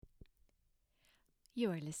You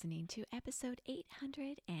are listening to episode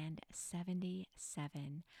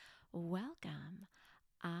 877. Welcome.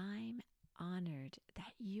 I'm honored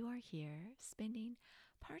that you are here spending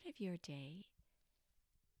part of your day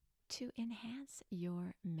to enhance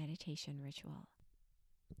your meditation ritual.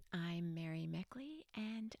 I'm Mary Meckley,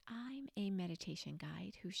 and I'm a meditation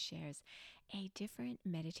guide who shares a different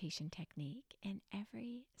meditation technique in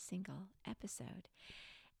every single episode.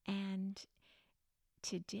 And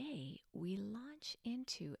today, we launch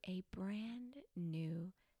into a brand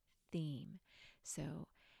new theme. So,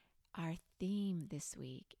 our theme this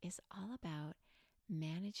week is all about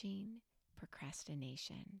managing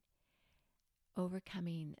procrastination,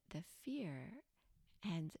 overcoming the fear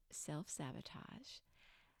and self-sabotage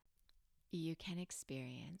you can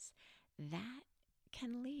experience that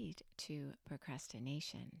can lead to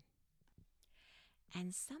procrastination.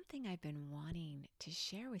 And something I've been wanting to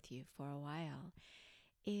share with you for a while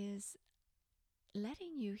is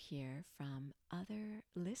letting you hear from other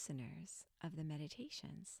listeners of the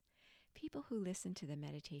meditations, people who listen to the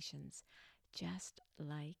meditations just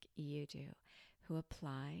like you do, who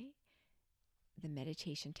apply the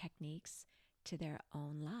meditation techniques to their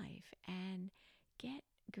own life and get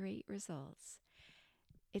great results.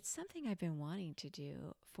 It's something I've been wanting to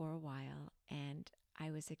do for a while, and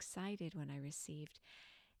I was excited when I received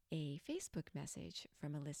a Facebook message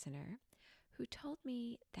from a listener who told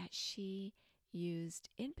me that she used,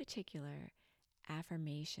 in particular,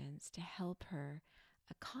 affirmations to help her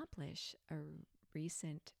accomplish a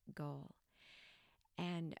recent goal.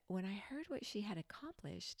 And when I heard what she had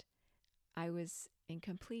accomplished, I was in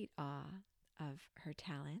complete awe of her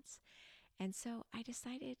talents. And so I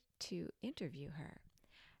decided to interview her.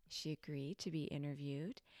 She agreed to be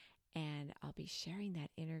interviewed, and I'll be sharing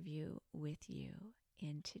that interview with you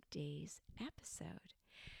in today's episode.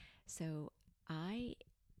 So I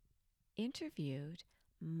interviewed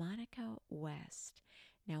Monica West.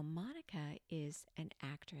 Now, Monica is an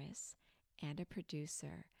actress and a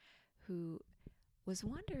producer who was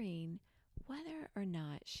wondering whether or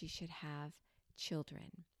not she should have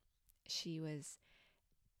children. She was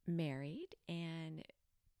married and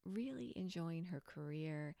really enjoying her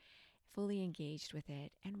career, fully engaged with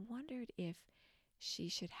it, and wondered if she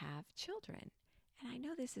should have children. And I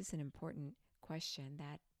know this is an important question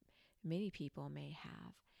that many people may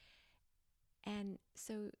have. And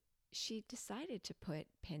so she decided to put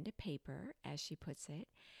pen to paper, as she puts it,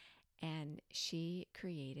 and she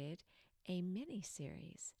created a mini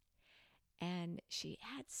series. And she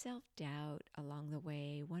had self-doubt along the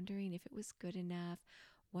way, wondering if it was good enough,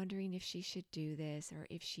 wondering if she should do this or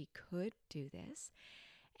if she could do this.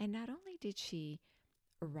 And not only did she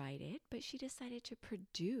write it, but she decided to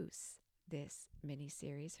produce this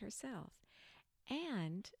miniseries herself.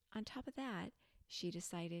 And on top of that, she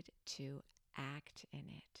decided to act in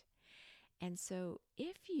it. And so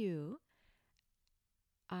if you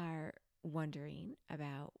are wondering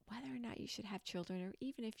about whether or not you should have children, or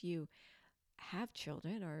even if you have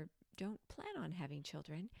children or don't plan on having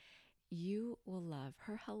children, you will love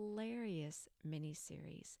her hilarious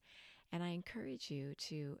mini-series. And I encourage you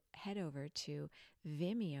to head over to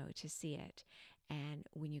Vimeo to see it. And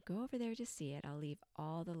when you go over there to see it, I'll leave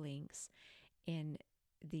all the links in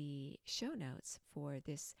the show notes for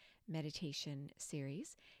this meditation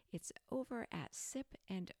series. It's over at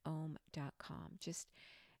sipandom.com. Just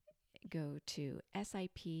go to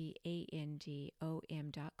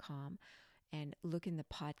sipandom.com and look in the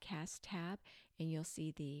podcast tab, and you'll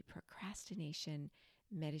see the procrastination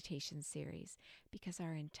meditation series, because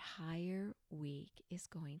our entire week is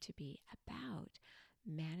going to be about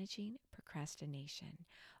managing procrastination,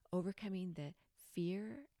 overcoming the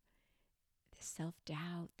fear, the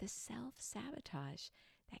self-doubt, the self-sabotage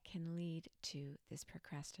that can lead to this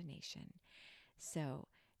procrastination. So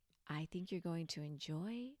I think you're going to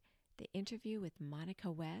enjoy the interview with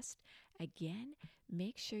Monica West. Again,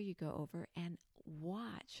 make sure you go over and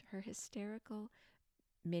watch her hysterical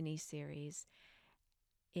mini-series.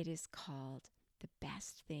 It is called The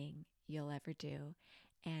Best Thing You'll Ever Do.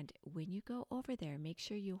 And when you go over there, make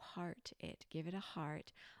sure you heart it. Give it a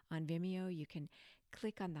heart. On Vimeo, you can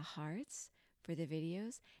click on the hearts for the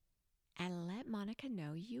videos and let Monica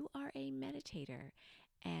know you are a meditator.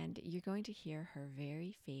 And you're going to hear her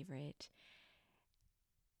very favorite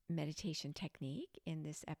meditation technique in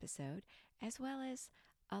this episode, as well as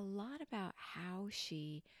a lot about how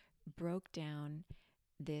she broke down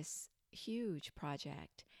this huge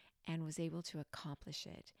project and was able to accomplish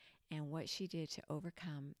it, and what she did to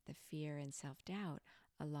overcome the fear and self-doubt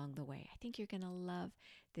along the way. I think you're going to love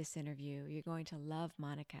this interview. You're going to love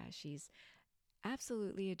Monica. She's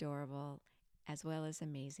absolutely adorable as well as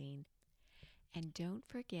amazing. And don't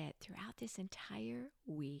forget, throughout this entire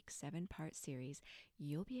week, 7-part series,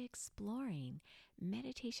 you'll be exploring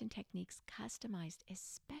meditation techniques customized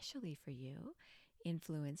especially for you,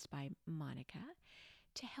 influenced by Monica,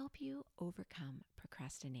 to help you overcome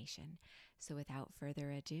procrastination. So without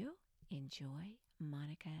further ado, enjoy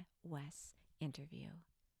Monica West's interview.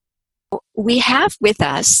 We have with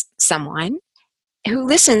us someone who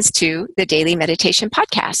listens to the Daily Meditation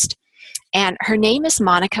Podcast, and her name is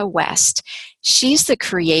Monica West. She's the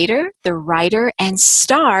creator, the writer, and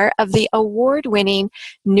star of the award-winning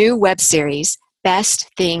new web series, Best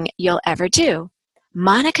Thing You'll Ever Do.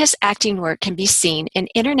 Monica's acting work can be seen in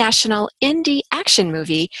international indie action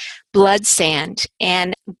movie Blood, Sand,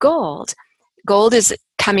 and Gold. Gold is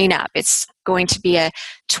coming up. It's going to be a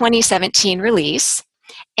 2017 release.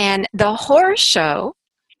 And the horror show,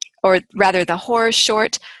 or rather the horror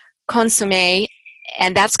short, Consommé,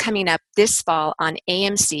 and that's coming up this fall on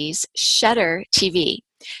AMC's Shudder TV.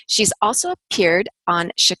 She's also appeared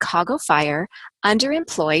on Chicago Fire,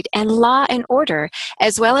 Underemployed, and Law and Order,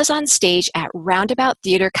 as well as on stage at Roundabout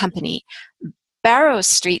Theater Company, Barrow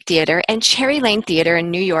Street Theater, and Cherry Lane Theater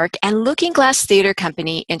in New York, and Looking Glass Theater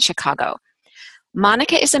Company in Chicago.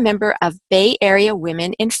 Monica is a member of Bay Area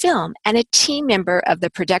Women in Film and a team member of the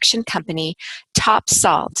production company Top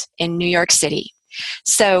Salt in New York City.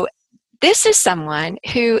 So this is someone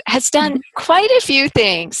who has done quite a few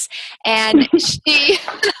things, and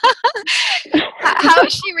how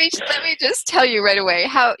she reached, let me just tell you right away,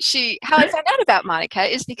 how I found out about Monica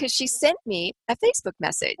is because she sent me a Facebook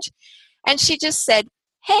message, and she just said,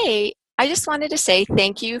 "Hey, I just wanted to say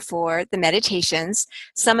thank you for the meditations.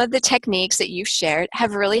 Some of the techniques that you've shared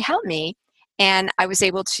have really helped me, and I was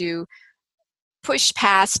able to push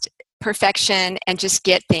past perfection and just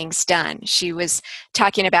get things done." She was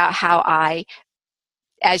talking about how I,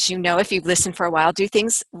 as you know, if you've listened for a while, do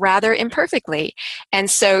things rather imperfectly. And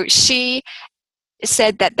so she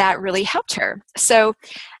said that that really helped her. So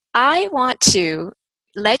I want to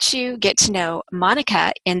let you get to know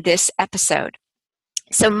Monica in this episode.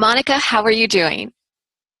 So Monica, how are you doing?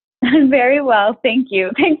 I'm very well, thank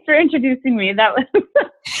you. Thanks for introducing me. That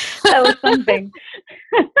was something.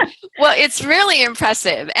 Well, it's really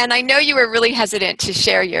impressive. And I know you were really hesitant to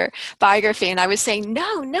share your biography. And I was saying,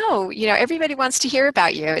 no, everybody wants to hear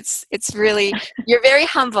about you. It's really, you're very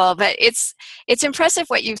humble, but it's impressive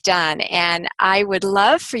what you've done. And I would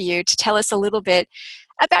love for you to tell us a little bit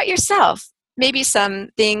about yourself, maybe some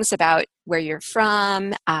things about where you're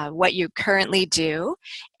from, what you currently do,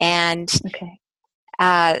 and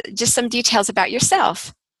just some details about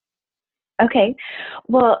yourself. Okay.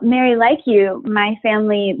 Well, Mary, like you, my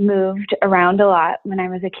family moved around a lot when I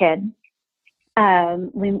was a kid. I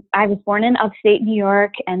was born in upstate New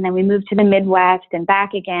York, and then we moved to the Midwest and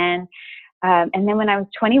back again. And then when I was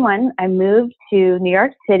 21, I moved to New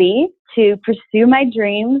York City to pursue my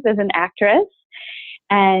dreams as an actress.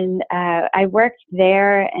 And I worked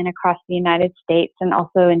there and across the United States, and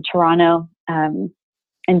also in Toronto,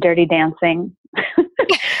 in Dirty Dancing,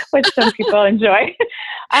 which some people enjoy,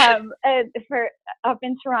 for up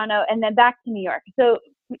in Toronto, and then back to New York. So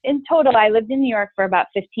in total, I lived in New York for about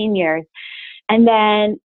 15 years. And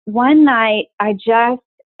then one night, I just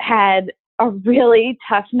had a really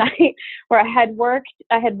tough night where I had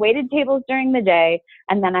waited tables during the day,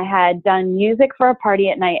 and then I had done music for a party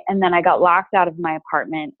at night, and then I got locked out of my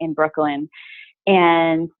apartment in Brooklyn.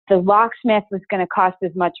 And the locksmith was going to cost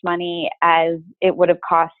as much money as it would have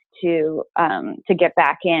cost to get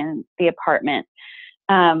back in the apartment.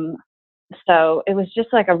 So it was just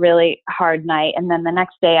like a really hard night. And then the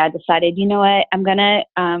next day I decided, you know what, I'm going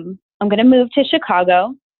to move to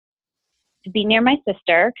Chicago to be near my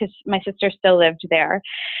sister, because my sister still lived there.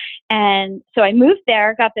 And so I moved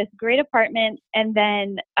there, got this great apartment, and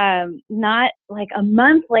then not like a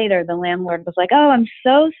month later, the landlord was like, "Oh, I'm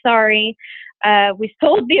so sorry. We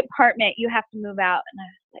sold the apartment. You have to move out." And I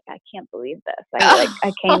was like, "I can't believe this.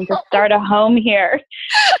 I came to start a home here."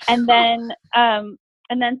 And then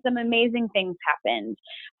some amazing things happened.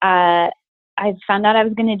 I found out I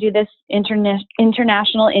was going to do this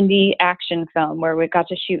international indie action film where we got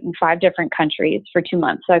to shoot in 5 different countries for 2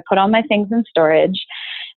 months. So I put all my things in storage.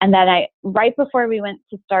 And then right before we went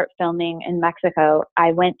to start filming in Mexico,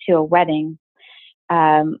 I went to a wedding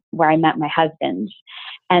where I met my husband.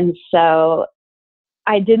 And so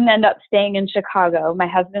I didn't end up staying in Chicago. My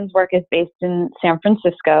husband's work is based in San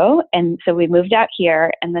Francisco. And so we moved out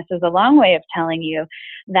here. And this is a long way of telling you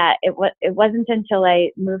that it wasn't until I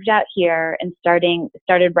moved out here and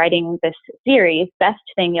started writing this series, Best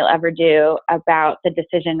Thing You'll Ever Do, about the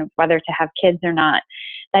decision of whether to have kids or not,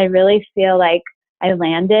 that I really feel like I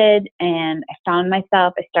landed and I found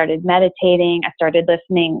myself. I started meditating. I started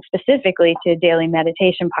listening specifically to a daily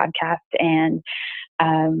meditation podcast,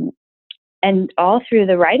 and all through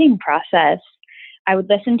the writing process, I would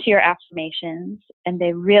listen to your affirmations, and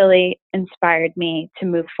they really inspired me to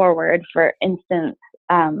move forward. For instance,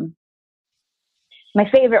 my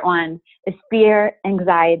favorite one is fear,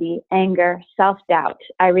 anxiety, anger, self-doubt.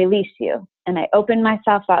 I release you, and I open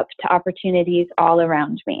myself up to opportunities all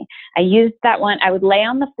around me. I used that one. I would lay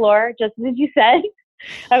on the floor, just as you said.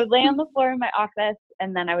 I would lay on the floor in my office,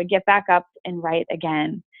 and then I would get back up and write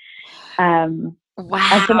again. And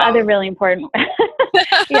some other Wow. really important,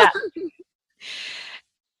 yeah.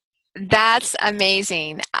 That's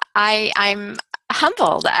amazing. I'm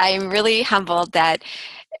humbled. I'm really humbled that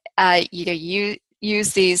you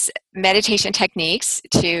use these meditation techniques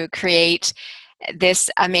to create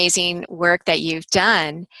this amazing work that you've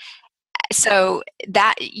done. So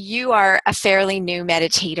that you are a fairly new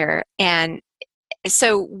meditator. And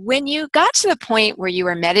so when you got to the point where you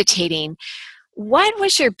were meditating, what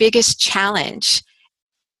was your biggest challenge?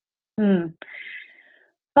 Hmm.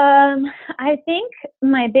 I think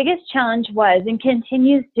my biggest challenge was and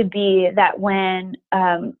continues to be that when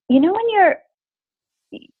when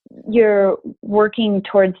you're working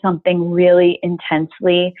towards something really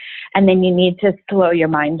intensely, and then you need to slow your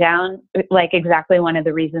mind down, like exactly one of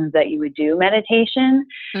the reasons that you would do meditation.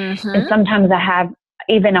 And Mm-hmm. sometimes I have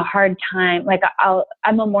even a hard time, like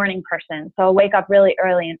I'm a morning person, so I'll wake up really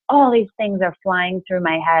early and all these things are flying through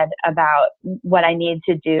my head about what I need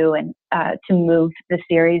to do, and to move the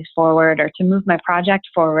series forward or to move my project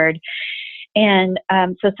forward. And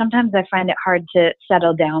so sometimes I find it hard to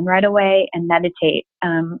settle down right away and meditate.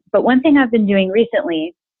 But one thing I've been doing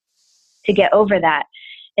recently to get over that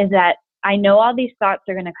is that I know all these thoughts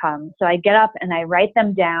are going to come. So I get up and I write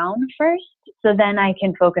them down first. So then I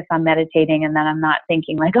can focus on meditating, and then I'm not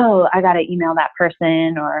thinking like, oh, I got to email that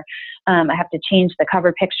person, or I have to change the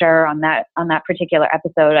cover picture on that particular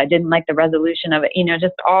episode. I didn't like the resolution of it.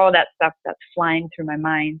 Just all that stuff that's flying through my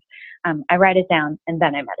mind. I write it down and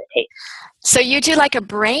then I meditate. So you do like a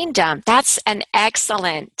brain dump. That's an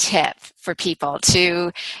excellent tip for people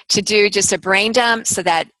to do just a brain dump, so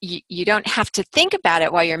that you don't have to think about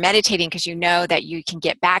it while you're meditating, because you know that you can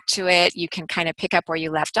get back to it. You can kind of pick up where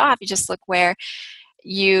you left off. You just look where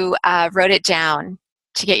you wrote it down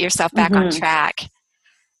to get yourself back on Mm-hmm. track.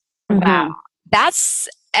 Wow, Mm-hmm. that's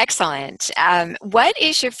excellent. What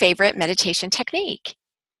is your favorite meditation technique?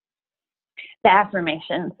 The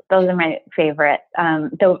affirmations, those are my favorite.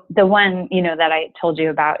 The one that I told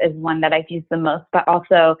you about is one that I've used the most, but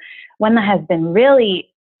also one that has been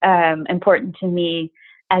really important to me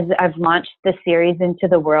as I've launched the series into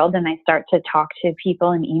the world, and I start to talk to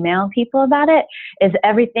people and email people about it, is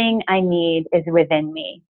everything I need is within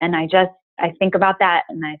me. And I think about that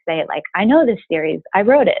and I say, like, I know this series, I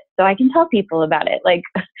wrote it, so I can tell people about it. Like,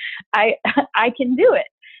 I I can do it.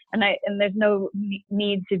 And there's no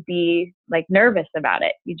need to be like nervous about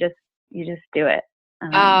it. You just do it.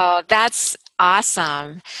 Oh, that's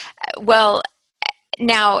awesome. Well,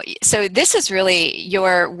 now, so this is really,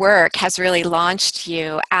 your work has really launched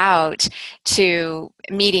you out to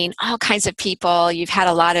meeting all kinds of people. You've had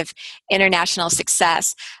a lot of international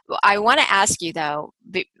success. I want to ask you, though,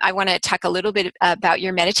 I want to talk a little bit about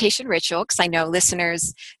your meditation ritual, because I know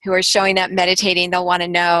listeners who are showing up meditating, they'll want to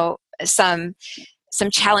know some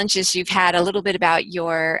challenges you've had, a little bit about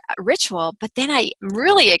your ritual, but then I'm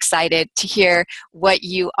really excited to hear what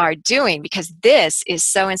you are doing, because this is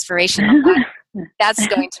so inspirational. That's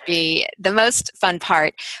going to be the most fun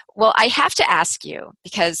part. Well, I have to ask you,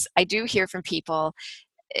 because I do hear from people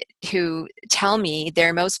who tell me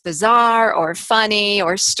their most bizarre or funny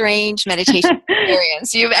or strange meditation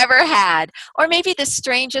experience you've ever had, or maybe the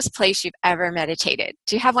strangest place you've ever meditated.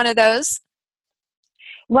 Do you have one of those?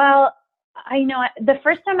 Well, I know the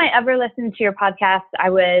first time I ever listened to your podcast, I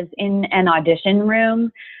was in an audition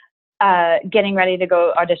room, getting ready to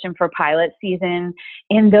go audition for pilot season.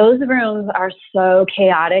 And those rooms are so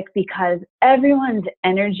chaotic because everyone's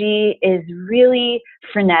energy is really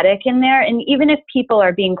frenetic in there. And even if people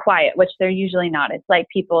are being quiet, which they're usually not, it's like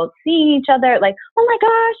people seeing each other, like, oh my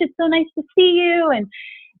gosh, it's so nice to see you.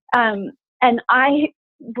 And I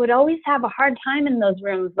would always have a hard time in those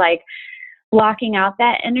rooms, like blocking out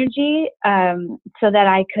that energy, so that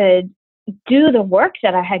I could do the work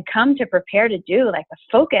that I had come to prepare to do, like the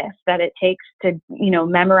focus that it takes to,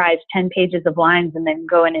 memorize 10 pages of lines and then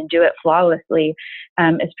go in and do it flawlessly,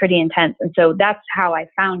 is pretty intense. And so that's how I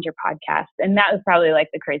found your podcast. And that was probably like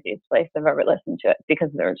the craziest place I've ever listened to it, because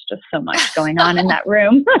there was just so much going on in that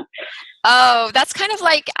room. Oh, that's kind of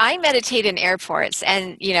like I meditate in airports,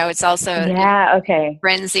 and it's also Yeah, okay.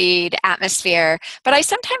 frenzied atmosphere. But I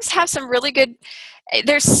sometimes have some really good.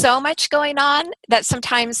 There's so much going on that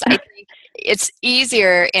sometimes I think it's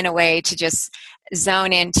easier in a way to just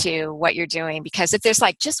zone into what you're doing, because if there's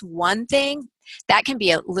like just one thing, that can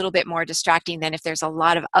be a little bit more distracting than if there's a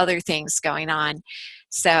lot of other things going on.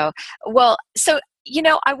 So, well, so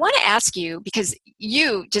I want to ask you, because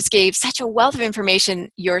you just gave such a wealth of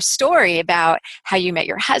information, your story about how you met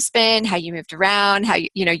your husband, how you moved around, how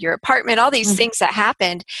your apartment, all these Mhm. things that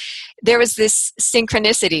happened. There was this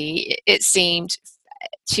synchronicity, it seemed,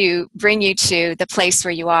 to bring you to the place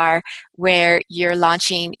where you are, where you're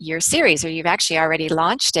launching your series, or you've actually already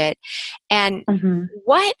launched it. And Mhm.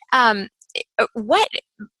 what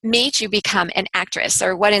made you become an actress,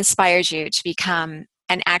 or what inspired you to become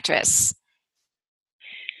an actress?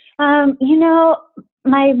 You know,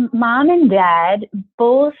 my mom and dad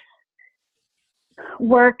both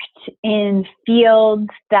worked in fields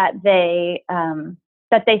that they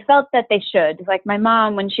felt that they should. Like my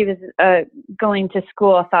mom, when she was going to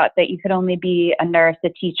school, thought that you could only be a nurse, a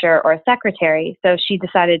teacher, or a secretary. So she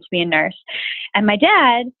decided to be a nurse. And my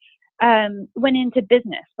dad went into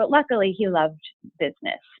business, but luckily he loved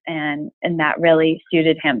business, and that really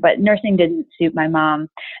suited him. But nursing didn't suit my mom,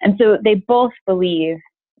 and so they both believe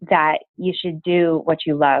that you should do what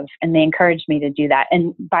you love, and they encouraged me to do that.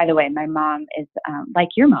 And by the way, my mom is like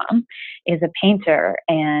your mom, is a painter,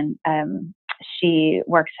 and she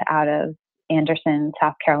works out of Anderson,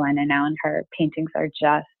 South Carolina now, and her paintings are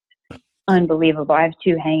just unbelievable. I have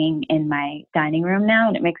two hanging in my dining room now,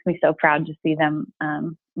 and it makes me so proud to see them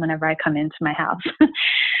whenever I come into my house.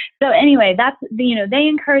 So anyway, that's they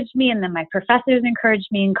encouraged me, and then my professors encouraged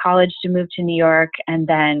me in college to move to New York, and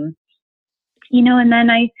then and then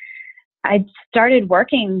I started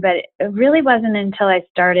working, but it really wasn't until I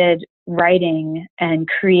started writing and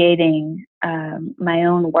creating my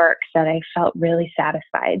own work that I felt really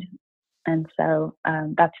satisfied. And so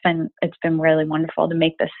it's been really wonderful to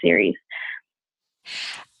make this series.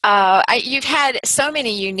 You've had so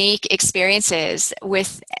many unique experiences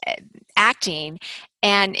with acting,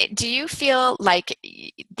 and do you feel like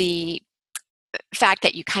the fact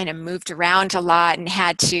that you kind of moved around a lot and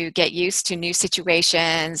had to get used to new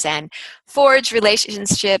situations and forge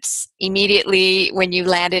relationships immediately when you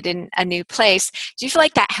landed in a new place, do you feel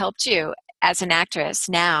like that helped you as an actress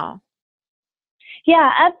now?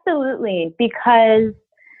 Yeah, absolutely. Because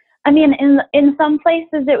I mean, in some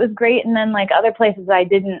places it was great, and then like other places I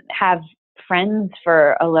didn't have friends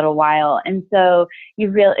for a little while, and so it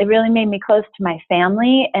really made me close to my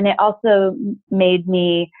family, and it also made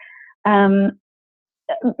me, um,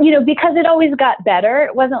 because it always got better.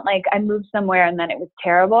 It wasn't like I moved somewhere and then it was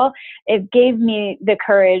terrible. It gave me the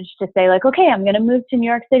courage to say like, okay, I'm going to move to New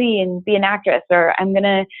York City and be an actress, or I'm going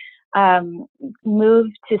to move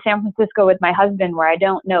to San Francisco with my husband where I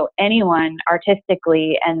don't know anyone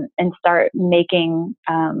artistically, and start making,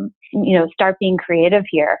 start being creative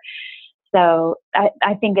here. So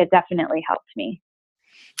I think it definitely helped me.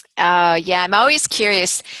 Yeah, I'm always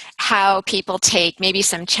curious how people take maybe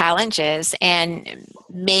some challenges and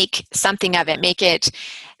make something of it, make it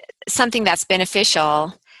something that's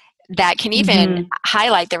beneficial, that can even Hmm.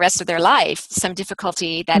 highlight the rest of their life, some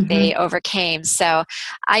difficulty that they Hmm. overcame. So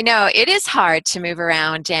I know it is hard to move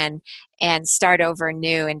around and start over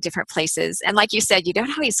new in different places. And like you said, you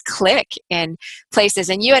don't always click in places.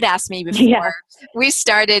 And you had asked me Yeah. before we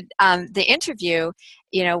started the interview,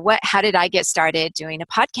 how did I get started doing a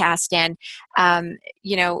podcast? And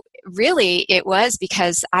really it was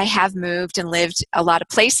because I have moved and lived a lot of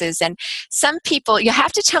places. And some people, you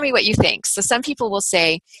have to tell me what you think. So some people will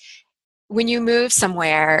say, when you move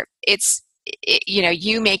somewhere,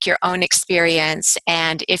 you make your own experience,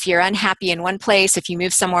 and if you're unhappy in one place, if you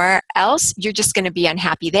move somewhere else, you're just going to be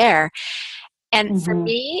unhappy there. And for Hmm.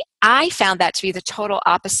 me, I found that to be the total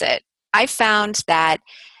opposite. I found that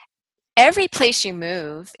every place you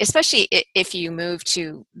move, especially if you move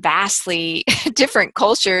to vastly different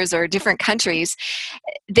cultures or different countries,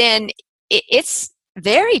 then it's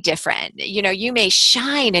very different. You may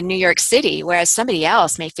shine in New York City, whereas somebody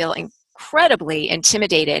else may feel incredibly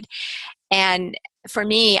intimidated. And for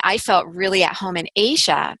me, I felt really at home in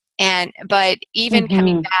Asia. But even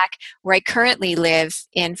coming Mm-hmm. back where I currently live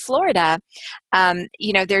in Florida, there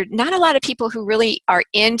are not a lot of people who really are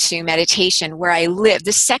into meditation where I live,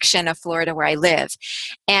 this section of Florida where I live.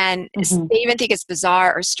 And Mm-hmm. they even think it's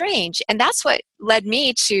bizarre or strange. And that's what led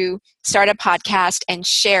me to start a podcast and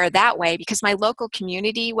share that way, because my local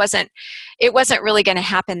community wasn't really going to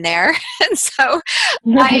happen there. And so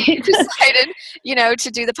I Right. decided, to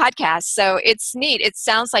do the podcast. So it's neat. It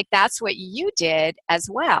sounds like that's what you did as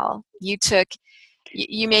well. You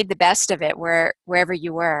made the best of it wherever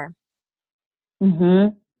you were.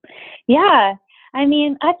 Mm-hmm. Yeah. I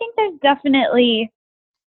mean, I think there's definitely,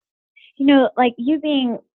 like you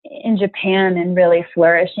being in Japan and really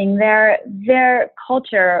flourishing there, their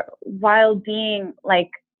culture, while being like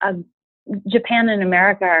a, Japan and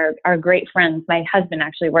America are great friends. My husband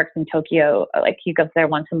actually works in Tokyo. Like he goes there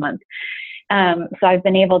once a month. So I've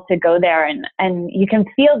been able to go there, and you can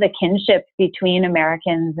feel the kinship between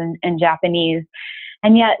Americans and Japanese.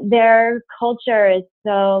 And yet their culture is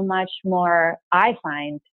so much more, I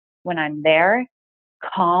find, when I'm there,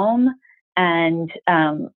 calm and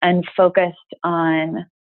focused on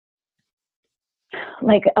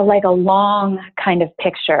like a long kind of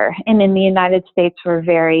picture. And in the United States, we're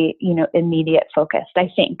very, immediate focused.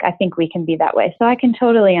 I think we can be that way. So I can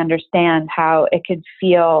totally understand how it could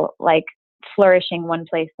feel like flourishing one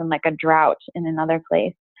place and like a drought in another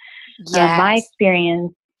place. My Yes.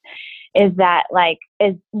 experience is that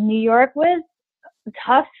New York was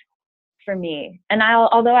tough for me. And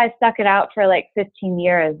although I stuck it out for like 15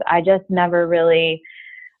 years, I just never really,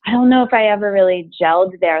 I don't know if I ever really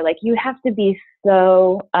gelled there. Like you have to be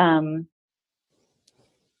so,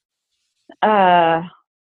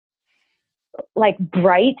 like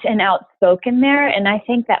bright and outspoken there. And I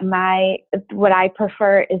think that what I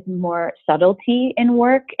prefer is more subtlety in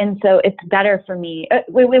work. And so it's better for me. It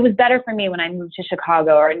was better for me when I moved to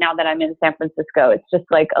Chicago, or now that I'm in San Francisco. It's just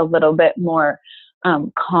like a little bit more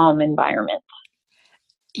calm environment.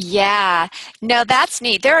 Yeah, no, that's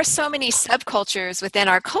neat. There are so many subcultures within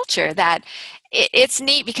our culture that it's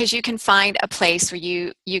neat because you can find a place where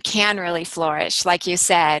you can really flourish, like you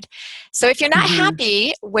said. So if you're not Mm-hmm.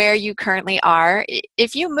 happy where you currently are,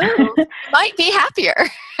 if you move, you might be happier.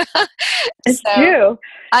 It's So true.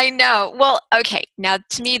 I know. Well, okay. Now,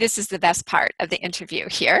 to me, this is the best part of the interview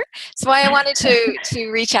here. So why I wanted to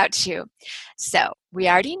reach out to you. So we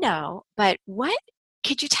already know, but what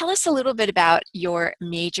could you tell us a little bit about your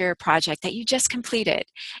major project that you just completed?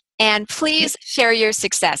 And please share your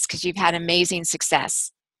success, because you've had amazing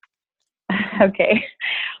success. Okay.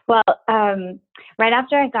 Well, right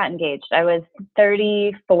after I got engaged, I was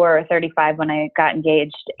 34 or 35 when I got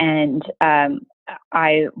engaged. And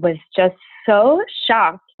I was just so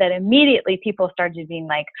shocked that immediately people started being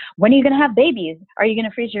like, when are you going to have babies? Are you going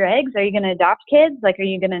to freeze your eggs? Are you going to adopt kids? Like, are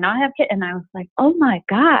you going to not have kids? And I was like, oh my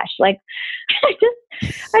gosh, like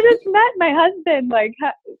I just met my husband. Like,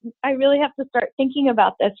 I really have to start thinking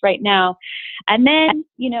about this right now. And then,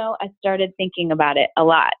 I started thinking about it a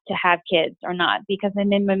lot, to have kids or not, because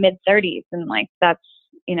I'm in my mid 30s, and like, that's,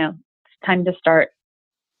 it's time to start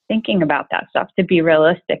thinking about that stuff, to be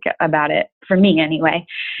realistic about it, for me anyway.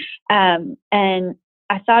 And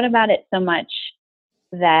I thought about it so much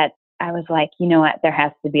that I was like, you know what, there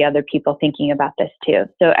has to be other people thinking about this too.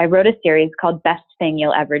 So I wrote a series called Best Thing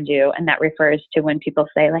You'll Ever Do. And that refers to when people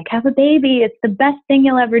say, like, have a baby, it's the best thing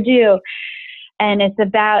you'll ever do. And it's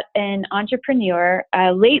about an entrepreneur,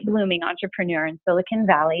 a late blooming entrepreneur in Silicon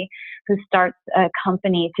Valley, who starts a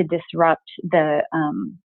company to disrupt the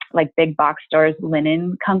like big box stores,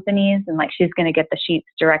 linen companies. And like, she's going to get the sheets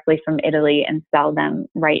directly from Italy and sell them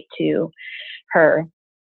right to her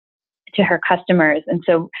customers. And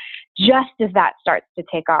so just as that starts to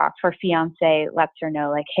take off, her fiance lets her know,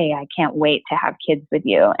 like, hey, I can't wait to have kids with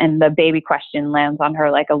you. And the baby question lands on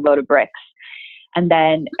her like a load of bricks. And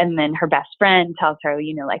then her best friend tells her,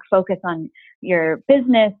 like, focus on your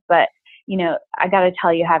business, but I got to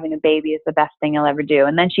tell you, having a baby is the best thing you'll ever do.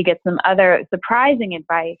 And then she gets some other surprising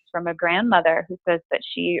advice from a grandmother who says that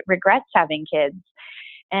she regrets having kids.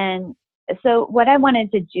 And so what I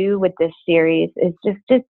wanted to do with this series is just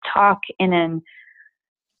to talk in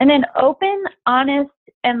an open, honest,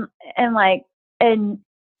 and like, and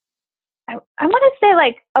I want to say,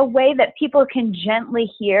 like, a way that people can gently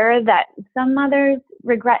hear that some mothers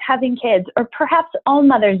regret having kids, or perhaps all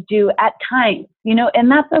mothers do at times, and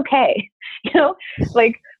that's okay.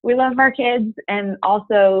 Like, we love our kids, and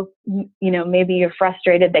also, maybe you're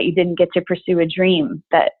frustrated that you didn't get to pursue a dream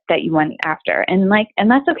that you went after, and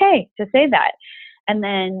that's okay to say that. And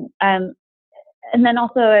then, and then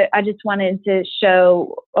also I just wanted to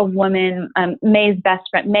show a woman, May's best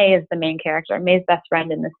friend. May is the main character. May's best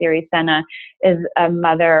friend in the series, Senna, is a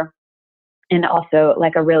mother and also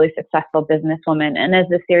like a really successful businesswoman. And as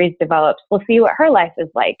the series develops, we'll see what her life is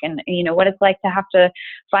like, and what it's like to have to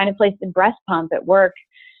find a place to breast pump at work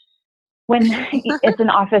when it's an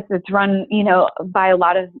office that's run, by a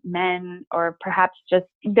lot of men, or perhaps just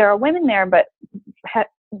there are women there, but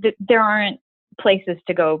there aren't places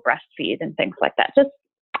to go breastfeed and things like that. Just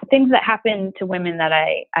things that happen to women that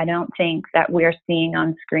I don't think that we're seeing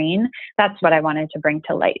on screen. That's what I wanted to bring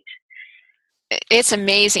to light. It's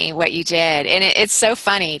amazing what you did, and it's so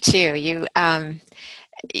funny too.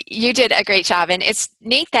 You did a great job, and it's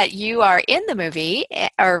neat that you are in the movie,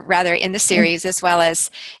 or rather in the series, as well as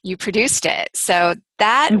you produced it. So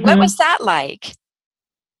what Mm-hmm. was that like?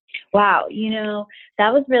 Wow,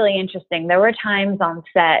 that was really interesting. There were times on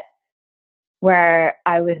set where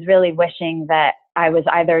I was really wishing that I was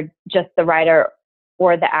either just the writer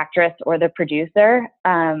or the actress or the producer.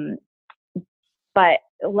 But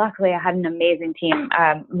luckily, I had an amazing team.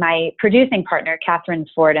 My producing partner, Catherine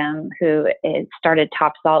Fordham, who started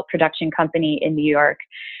Top Salt production company in New York,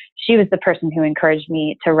 she was the person who encouraged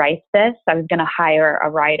me to write this. I was going to hire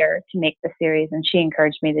a writer to make the series, and she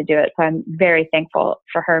encouraged me to do it. So I'm very thankful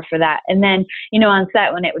for her for that. And then, on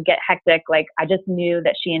set, when it would get hectic, like I just knew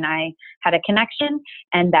that she and I had a connection,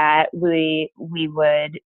 and that we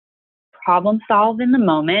would problem solve in the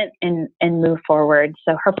moment and move forward.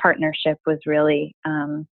 So her partnership was really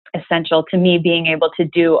essential to me being able to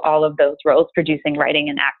do all of those roles, producing, writing,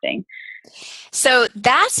 and acting. So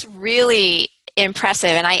that's really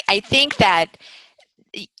impressive. And I think that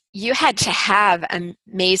you had to have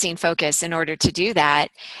amazing focus in order to do that.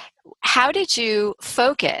 How did you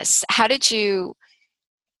focus? How did you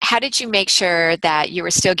make sure that you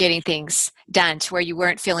were still getting things done to where you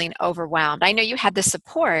weren't feeling overwhelmed? I know you had the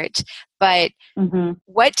support, but Mm-hmm.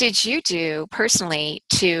 what did you do personally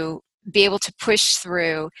to be able to push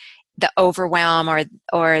through the overwhelm,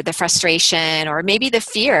 or the frustration, or maybe the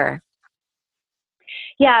fear?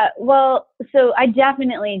 Yeah, well, so I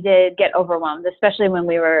definitely did get overwhelmed, especially when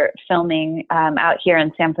we were filming out here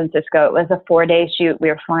in San Francisco. It was a 4-day shoot. We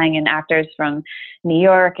were flying in actors from New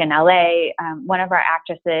York and LA. One of our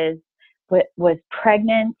actresses was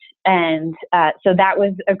pregnant, and so that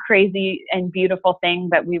was a crazy and beautiful thing.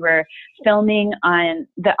 But we were filming on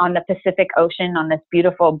the Pacific Ocean, on this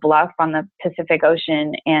beautiful bluff on the Pacific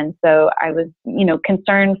Ocean, and so I was,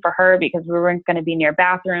 concerned for her because we weren't going to be near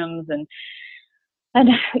bathrooms, and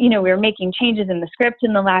we were making changes in the script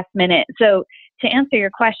in the last minute. So to answer your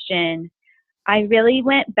question, I really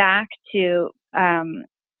went back to,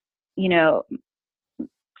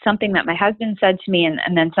 something that my husband said to me,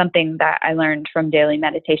 and then something that I learned from Daily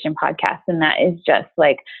Meditation Podcast. And that is just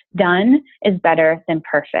like, done is better than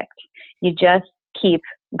perfect. You just keep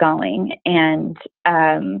going. And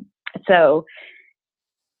so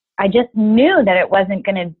I just knew that it wasn't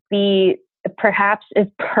going to be perhaps as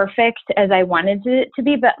perfect as I wanted it to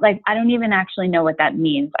be, but like, I don't even actually know what that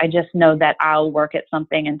means. I just know that I'll work at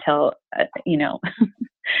something until,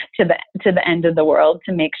 to the end of the world,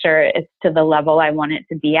 to make sure it's to the level I want it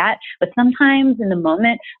to be at. But sometimes in the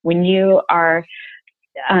moment when you are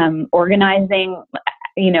organizing,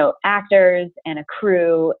 actors and a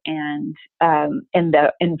crew, and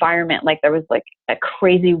the environment, like there was like a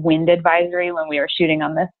crazy wind advisory when we were shooting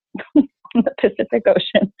on this on the Pacific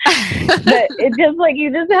Ocean. But it's just like,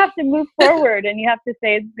 you just have to move forward, and you have to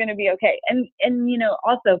say it's going to be okay. And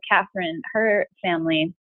also Catherine, her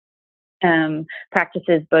family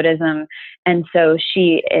practices Buddhism, and so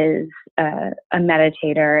she is a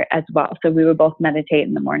meditator as well. So we would both meditate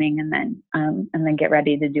in the morning, and then get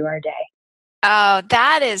ready to do our day. Oh,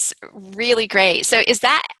 that is really great. So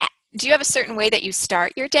do you have a certain way that you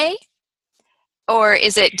start your day, or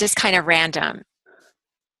is it just kind of random?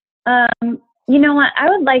 You know what? I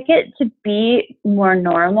would like it to be more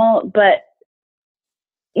normal, but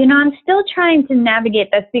I'm still trying to navigate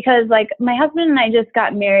this, because like my husband and I just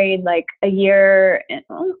got married like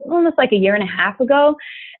almost like a year and a half ago.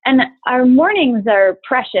 And our mornings are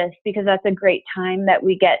precious because that's a great time that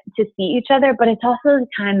we get to see each other. But it's also the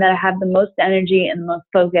time that I have the most energy and the most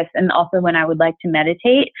focus, and also when I would like to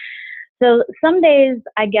meditate. So some days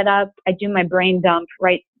I get up, I do my brain dump,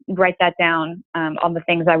 write that down, all the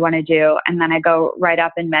things I want to do, and then I go right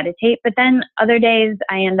up and meditate. But then other days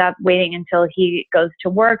I end up waiting until he goes to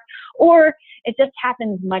work, or it just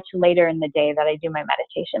happens much later in the day that I do my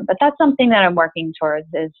meditation. But that's something that I'm working towards,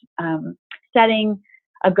 is setting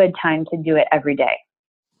a good time to do it every day.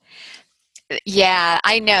 Yeah,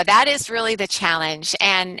 I know that is really the challenge.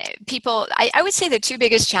 And I would say the two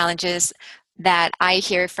biggest challenges that I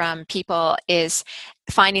hear from people is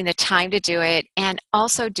finding the time to do it and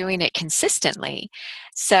also doing it consistently.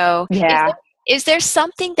 So, Yeah. is there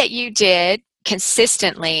something that you did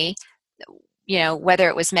consistently, whether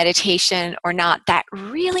it was meditation or not, that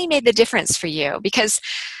really made the difference for you? Because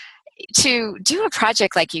to do a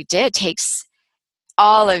project like you did takes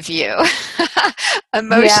all of you, Yeah.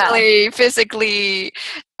 emotionally, physically.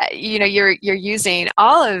 You're using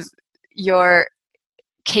all of your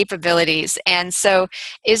capabilities. And so,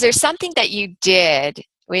 is there something that you did,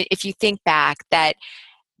 if you think back, that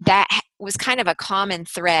was kind of a common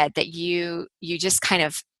thread that you just kind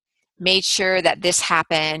of made sure that this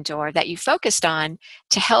happened, or that you focused on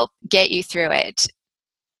to help get you through it?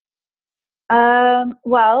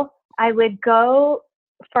 Well, I would go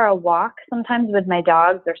for a walk sometimes with my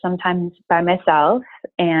dogs or sometimes by myself,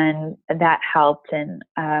 and that helped. And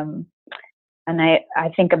I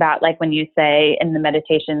think about, like, when you say in the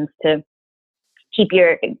meditations to keep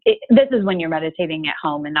this is when you're meditating at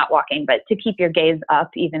home and not walking, but to keep your gaze up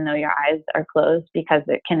even though your eyes are closed, because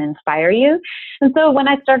it can inspire you. And so when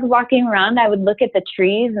I started walking around, I would look at the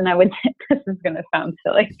trees and I would, this is going to sound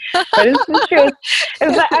silly, but it's the truth.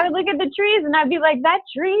 But I would look at the trees and I'd be like, that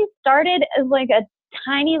tree started as like a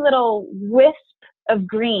tiny little wisp of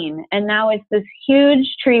green, and now it's this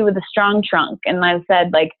huge tree with a strong trunk. And I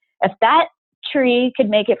said, like, if that tree could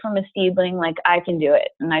make it from a seedling, like, I can do it.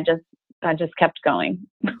 And I just kept going.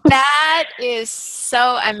 That is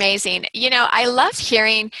so amazing. I love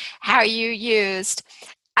hearing how you used,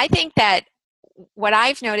 I think that what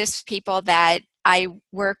I've noticed, people that I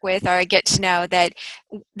work with or I get to know, that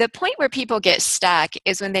the point where people get stuck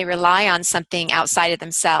is when they rely on something outside of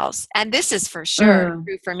themselves. And this is for sure Mm.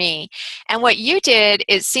 true for me. And what you did,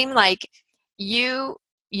 it seemed like you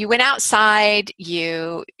you went outside,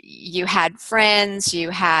 you had friends, you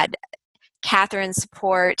had Catherine's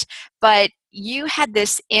support, but you had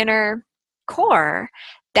this inner core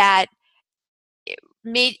that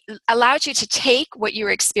made allowed you to take what you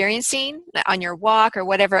were experiencing on your walk or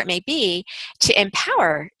whatever it may be to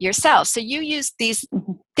empower yourself. So you used these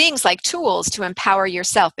things like tools to empower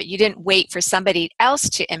yourself, but you didn't wait for somebody else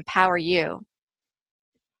to empower you.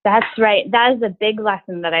 That's right. That is a big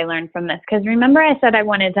lesson that I learned from this. Because remember, I said I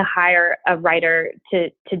wanted to hire a writer to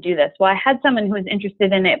do this. Well, I had someone who was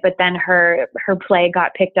interested in it, but then her play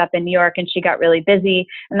got picked up in New York, and she got really busy.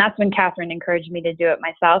 And that's when Catherine encouraged me to do it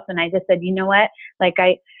myself. And I just said, you know what? Like,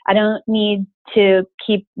 I don't need to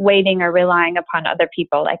keep waiting or relying upon other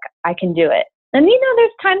people. Like, I can do it. And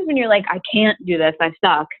there's times when you're like, I can't do this. I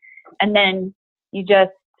suck. And then you just,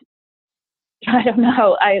 I don't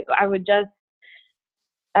know. I would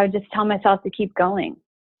just tell myself to keep going.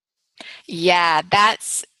 Yeah,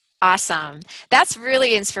 that's awesome. That's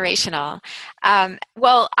really inspirational.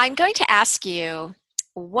 Well, I'm going to ask you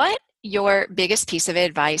what your biggest piece of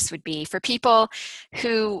advice would be for people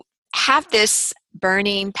who have this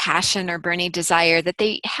burning passion or burning desire that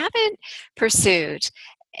they haven't pursued.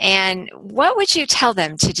 And what would you tell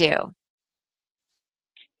them to do?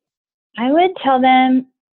 I would tell them,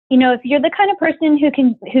 if you're the kind of person who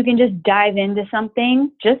can just dive into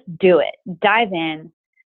something, just do it. Dive in,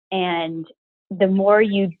 and the more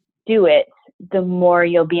you do it, the more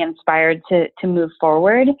you'll be inspired to move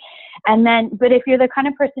forward. And then, but if you're the kind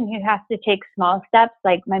of person who has to take small steps,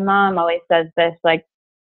 like my mom always says this, like,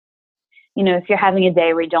 if you're having a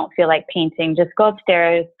day where you don't feel like painting, just go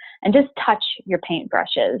upstairs and just touch your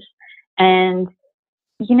paintbrushes. And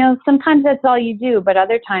sometimes that's all you do, but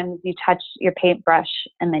other times you touch your paintbrush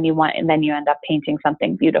and then you end up painting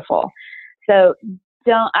something beautiful. So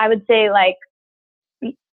I would say, like,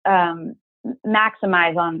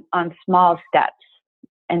 maximize on small steps,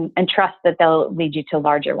 and trust that they'll lead you to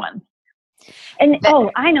larger ones. And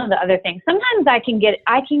I know the other thing. Sometimes I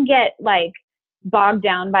can get like bogged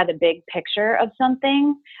down by the big picture of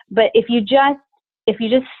something, but if you just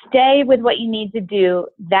stay with what you need to do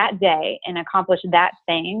that day and accomplish that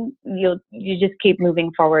thing, you just keep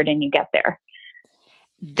moving forward and you get there.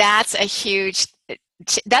 That's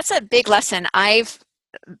that's a big lesson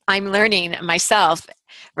I'm learning myself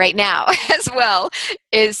right now as well,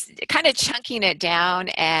 is kind of chunking it down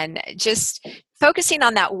and just focusing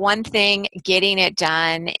on that one thing, getting it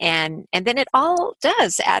done, and then it all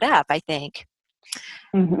does add up, I think.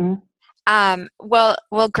 Mm-hmm.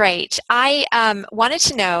 Well, great. I wanted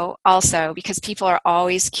to know also, because people are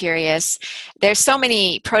always curious. There's so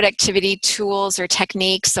many productivity tools or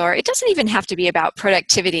techniques, or it doesn't even have to be about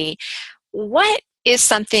productivity. What is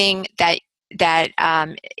something that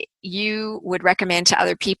you would recommend to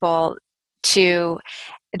other people to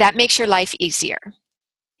that makes your life easier?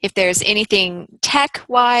 if there's anything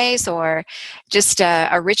tech-wise or just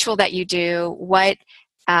a ritual that you do, what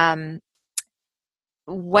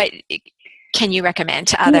can you recommend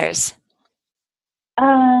to others?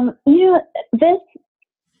 You know,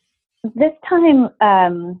 this time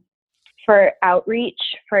for outreach,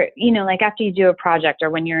 for, you know, like after you do a project or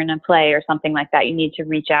when you're in a play or something like that, you need to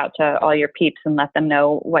reach out to all your peeps and let them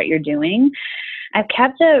know what you're doing. I've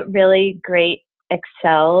kept a really great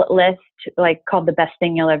Excel list, like called the Best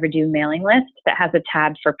Thing You'll Ever Do mailing list, that has a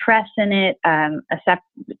tab for press in it,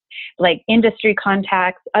 like industry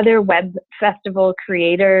contacts, other web festival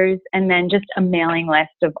creators, and then just a mailing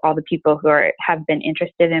list of all the people who have been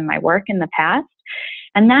interested in my work in the past.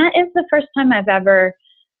 And that is the first time I've ever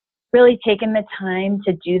really taken the time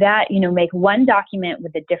to do that, you know, make one document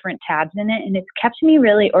with the different tabs in it. And it's kept me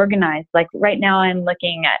really organized. Like right now I'm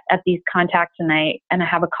looking at these contacts and I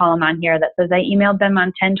have a column on here that says I emailed them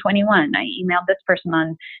on 10/21. I emailed this person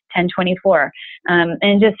on 10/24. And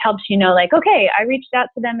it just helps, you know, like, okay, I reached out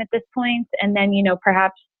to them at this point, and then, you know,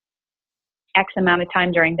 perhaps X amount of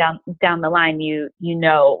time during down the line, you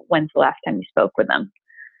know, when's the last time you spoke with them.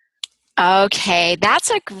 Okay,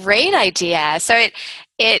 that's a great idea. So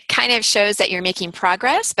it kind of shows that you're making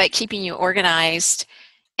progress, but keeping you organized.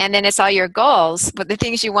 And then it's all your goals, but the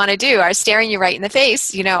things you want to do are staring you right in the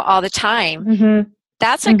face, you know, all the time. Mm-hmm.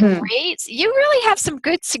 That's a Mm-hmm. great, you really have some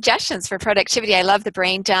good suggestions for productivity. I love the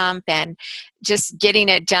brain dump and just getting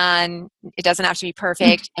it done. It doesn't have to be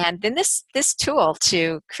perfect. And then this tool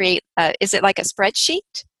to create, is it like a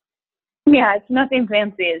spreadsheet? Yeah, it's nothing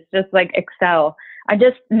fancy. It's just like Excel. I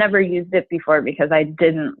just never used it before because I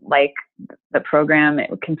didn't like the program.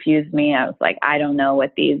 It confused me. I was like, I don't know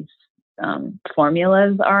what these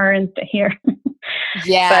formulas are in here. But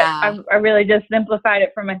Yeah. I really just simplified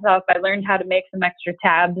it for myself. I learned how to make some extra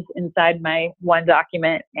tabs inside my one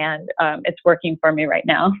document, and it's working for me right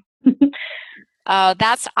now. Oh,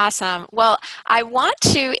 that's awesome. Well, I want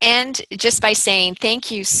to end just by saying thank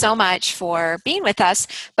you so much for being with us.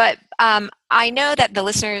 But I know that the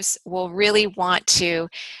listeners will really want to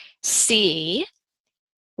see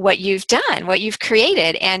what you've done, what you've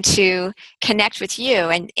created, and to connect with you.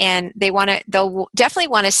 And they'll definitely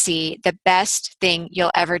want to see the best thing you'll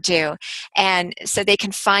ever do. And so they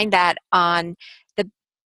can find that on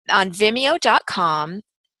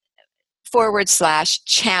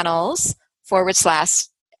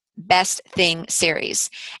vimeo.com/channels/best thing series.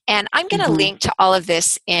 And I'm going to Mm-hmm. link to all of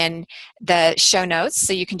this in the show notes.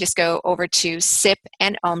 So you can just go over to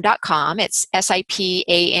sipandom.com. It's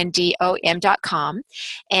SIPANDOM.com.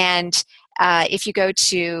 And if you go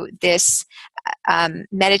to this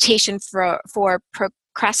meditation for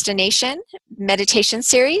procrastination meditation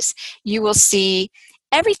series, you will see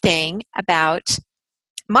everything about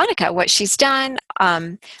Monica, what she's done,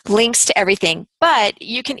 links to everything. But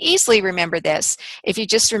you can easily remember this if you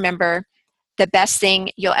just remember the best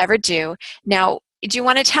thing you'll ever do. Now, do you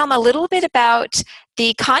want to tell them a little bit about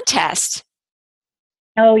the contest?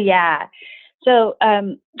 Oh, yeah. So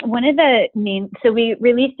one of the main, so we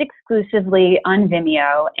released exclusively on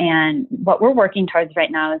Vimeo, and what we're working towards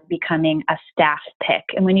right now is becoming a staff pick.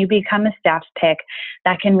 And when you become a staff pick,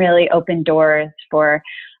 that can really open doors for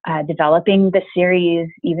developing the series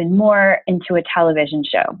even more into a television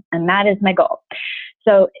show. And that is my goal.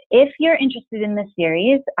 So if you're interested in the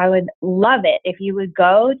series, I would love it if you would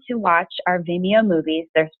go to watch our Vimeo movies.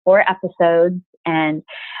 There's 4 episodes, and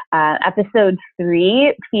episode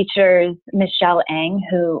 3 features Michelle Ang,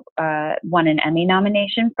 who won an Emmy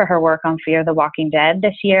nomination for her work on Fear the Walking Dead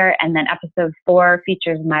this year. And then episode 4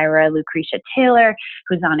 features Myra Lucretia Taylor,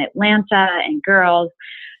 who's on Atlanta and Girls.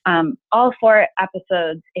 All 4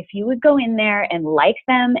 episodes, if you would go in there and like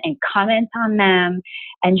them and comment on them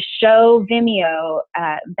and show Vimeo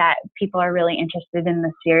that people are really interested in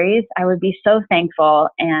the series, I would be so thankful.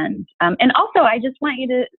 And also, I just want you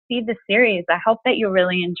to see the series. I hope that you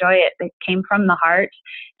really enjoy it. It came from the heart,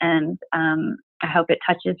 and I hope it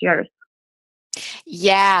touches yours.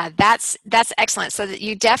 Yeah, that's excellent. So that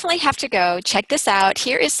you definitely have to go check this out.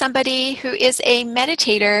 Here is somebody who is a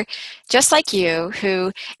meditator just like you,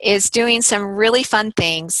 who is doing some really fun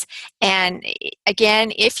things. And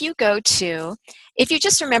again, if you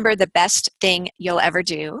just remember the best thing you'll ever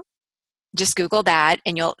do, just Google that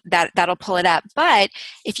and that'll pull it up. But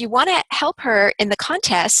if you want to help her in the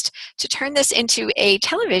contest to turn this into a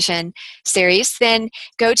television series, then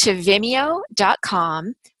go to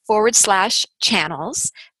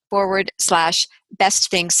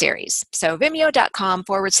vimeo.com/channels/best thing series. So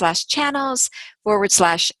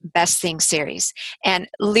vimeo.com/channels/best thing series. And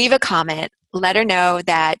leave a comment. let her know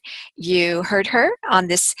that you heard her on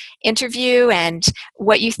this interview and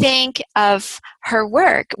what you think of her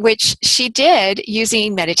work, which she did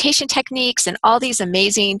using meditation techniques and all these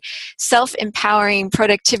amazing self-empowering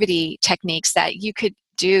productivity techniques that you could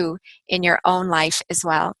do in your own life as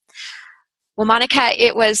well. Well, Monica,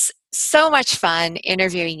 it was so much fun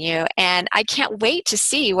interviewing you, and I can't wait to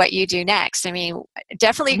see what you do next. I mean,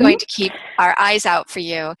 definitely going Mhm. to keep our eyes out for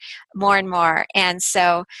you more and more. And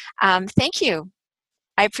so, thank you.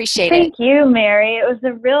 I appreciate it. Thank you, Mary. It was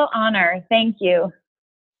a real honor. Thank you.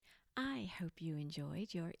 I hope you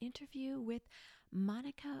enjoyed your interview with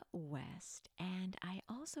Monica West, and I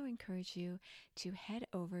also encourage you to head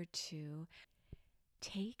over to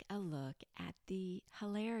take a look at the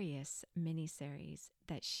hilarious miniseries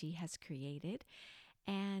that she has created,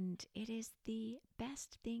 and it is the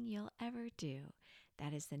best thing you'll ever do.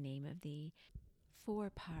 That is the name of the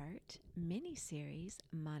four-part miniseries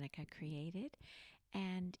Monica created,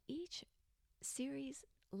 and each series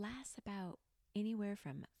lasts about anywhere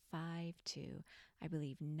from 5 to, I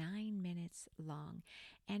believe, 9 minutes long.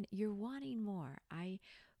 And you're wanting more. I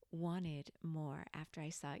wanted more after I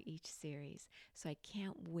saw each series. So I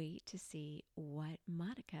can't wait to see what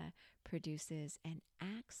Monica produces and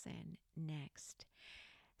acts in next.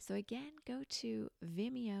 So again, go to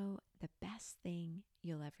Vimeo, the best thing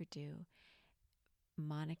you'll ever do,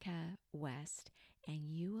 Monica West, and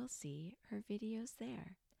you will see her videos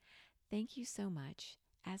there. Thank you so much,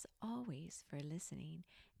 as always, for listening.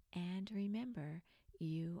 And remember,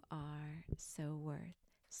 you are so worth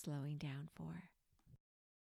slowing down for.